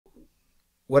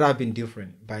what have been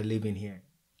different by living here?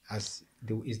 Is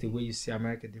the way you see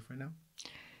America different now?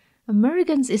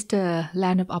 Americans is the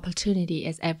land of opportunity,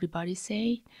 as everybody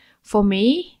say. For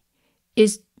me,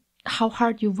 is how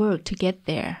hard you work to get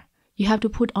there. You have to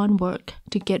put on work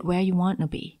to get where you want to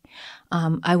be.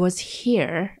 I was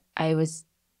here. I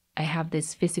have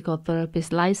this physical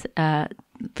therapist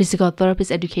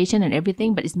education and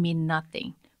everything, but it means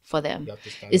nothing for them.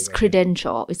 It's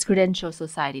credential. It's credential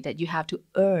society that you have to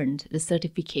earn the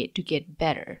certificate to get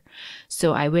better.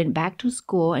 So I went back to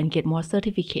school and get more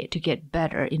certificate to get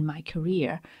better in my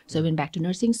career. So I went back to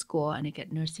nursing school and I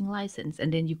get nursing license.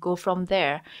 And then you go from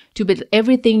there to build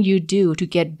everything you do to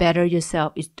get better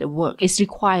yourself is the work. It's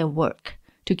required work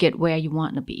to get where you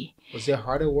want to be. Was it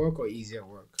harder work or easier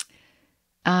work?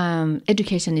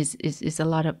 Education is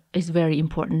very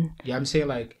important. Yeah, I'm saying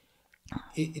like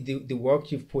the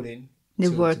work you've put in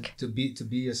to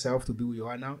be yourself, to be who you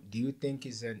are now. Do you think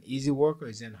is an easy work or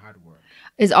is it hard work?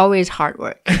 It's always hard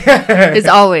work. It's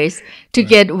always to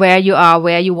get where you are,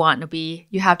 where you want to be.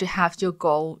 You have to have your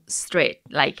goal straight.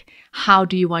 Like, how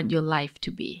do you want your life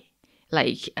to be?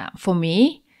 Like for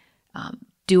me,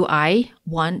 do I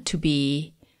want to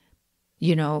be,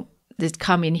 just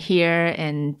come in here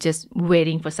and just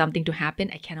waiting for something to happen?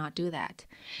 I cannot do that.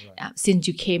 Right. Since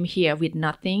you came here with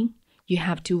nothing, you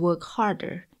have to work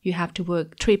harder. You have to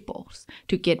work triples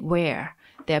to get where.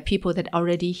 There are people that are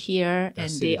already here and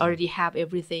they already have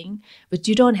everything, but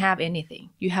you don't have anything.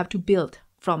 You have to build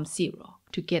from zero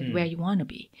to get where you want to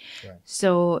be. Right.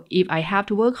 So if I have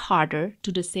to work harder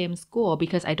to the same school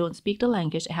because I don't speak the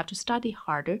language, I have to study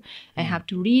harder. I have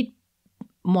to read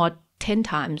 10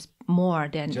 times more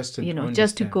than just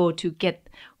to go to get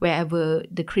wherever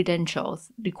the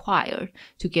credentials required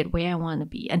to get where I want to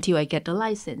be until I get the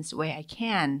license where I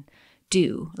can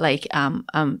do. Like I'm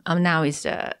now is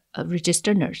a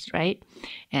registered nurse, right?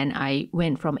 And I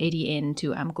went from ADN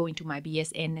to I'm going to my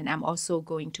BSN, and I'm also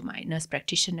going to my nurse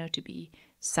practitioner to be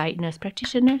site nurse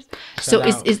practitioners. So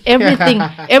it's everything.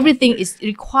 Everything is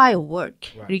required work,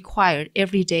 right. Required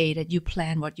every day that you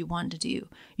plan what you want to do.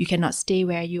 You cannot stay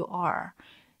where you are.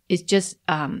 It's just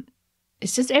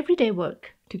everyday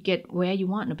work to get where you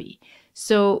want to be.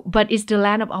 So, but it's the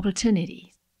land of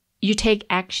opportunity. You take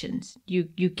actions, you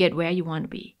get where you want to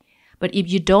be. But if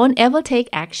you don't ever take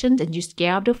actions and you're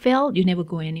scared of fail, you never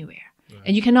go anywhere. Right.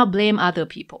 And you cannot blame other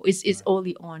people. It's right.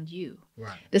 Only on you.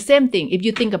 Right. The same thing if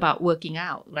you think about working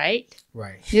out, right?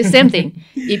 Right. The same thing.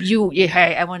 If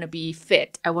hey, I want to be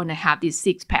fit, I want to have this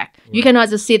six pack. Right. You cannot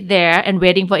just sit there and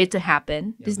waiting for it to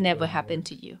happen. This never happened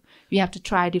to you. You have to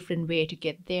try a different way to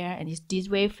get there. And if this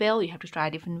way fail, you have to try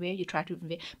a different way. You try a different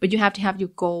way. But you have to have your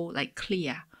goal like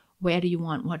clear. Where do you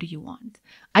want? What do you want?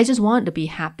 I just want to be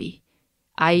happy.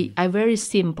 I very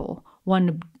simple. Want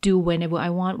to do whenever I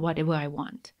want, whatever I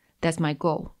want. That's my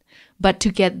goal. But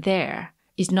to get there,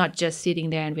 it's not just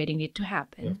sitting there and waiting it to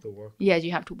happen. You have to work. Yeah,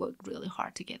 you have to work really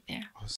hard to get there. Awesome.